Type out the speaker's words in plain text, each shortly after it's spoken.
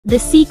The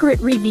secret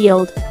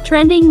revealed.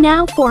 Trending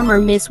now,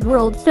 former Miss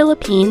World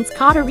Philippines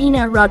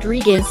Katarina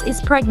Rodriguez is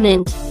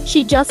pregnant.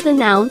 She just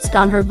announced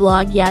on her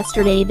blog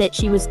yesterday that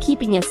she was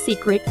keeping a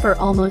secret for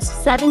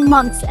almost 7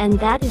 months, and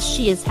that is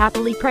she is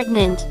happily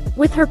pregnant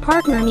with her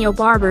partner Neo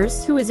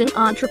Barbers, who is an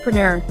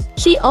entrepreneur.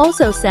 She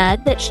also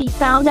said that she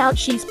found out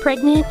she's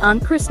pregnant on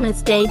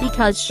Christmas Day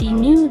because she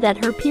knew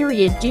that her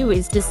period due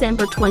is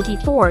December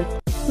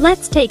 24th.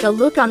 Let's take a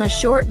look on a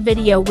short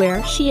video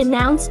where she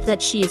announced that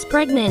she is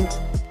pregnant.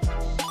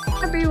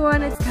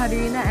 Everyone, it's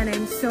Katarina and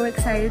I'm so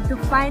excited to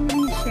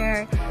finally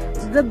share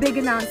the big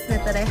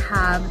announcement that I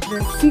have,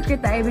 the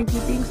secret that I've been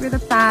keeping for the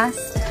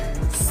past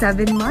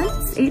 7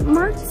 months, 8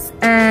 months,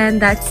 and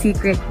that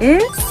secret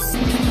is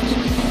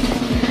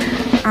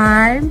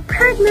I'm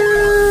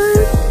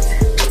pregnant!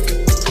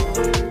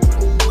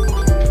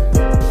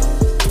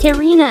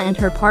 Katarina and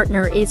her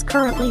partner is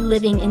currently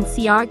living in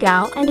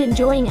Siargao and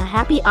enjoying a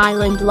happy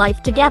island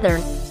life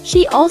together.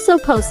 She also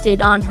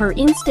posted on her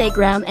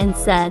Instagram and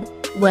said,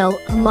 "Well,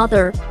 a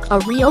mother, a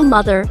real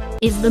mother,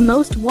 is the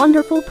most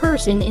wonderful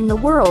person in the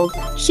world.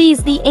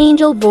 She's the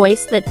angel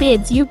voice that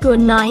bids you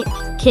good night,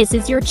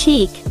 kisses your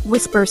cheek,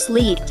 whispers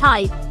sleep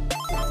tight."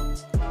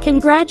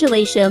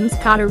 Congratulations,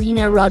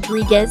 Katarina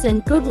Rodriguez,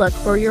 and good luck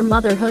for your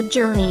motherhood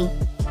journey.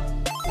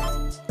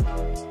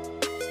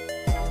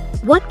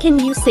 What can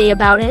you say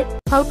about it?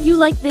 Hope you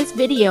like this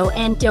video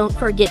and don't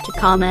forget to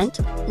comment,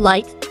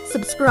 like,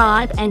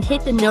 subscribe and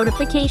hit the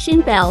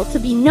notification bell to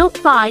be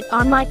notified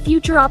on my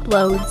future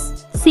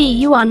uploads. See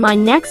you on my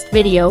next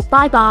video.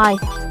 Bye bye.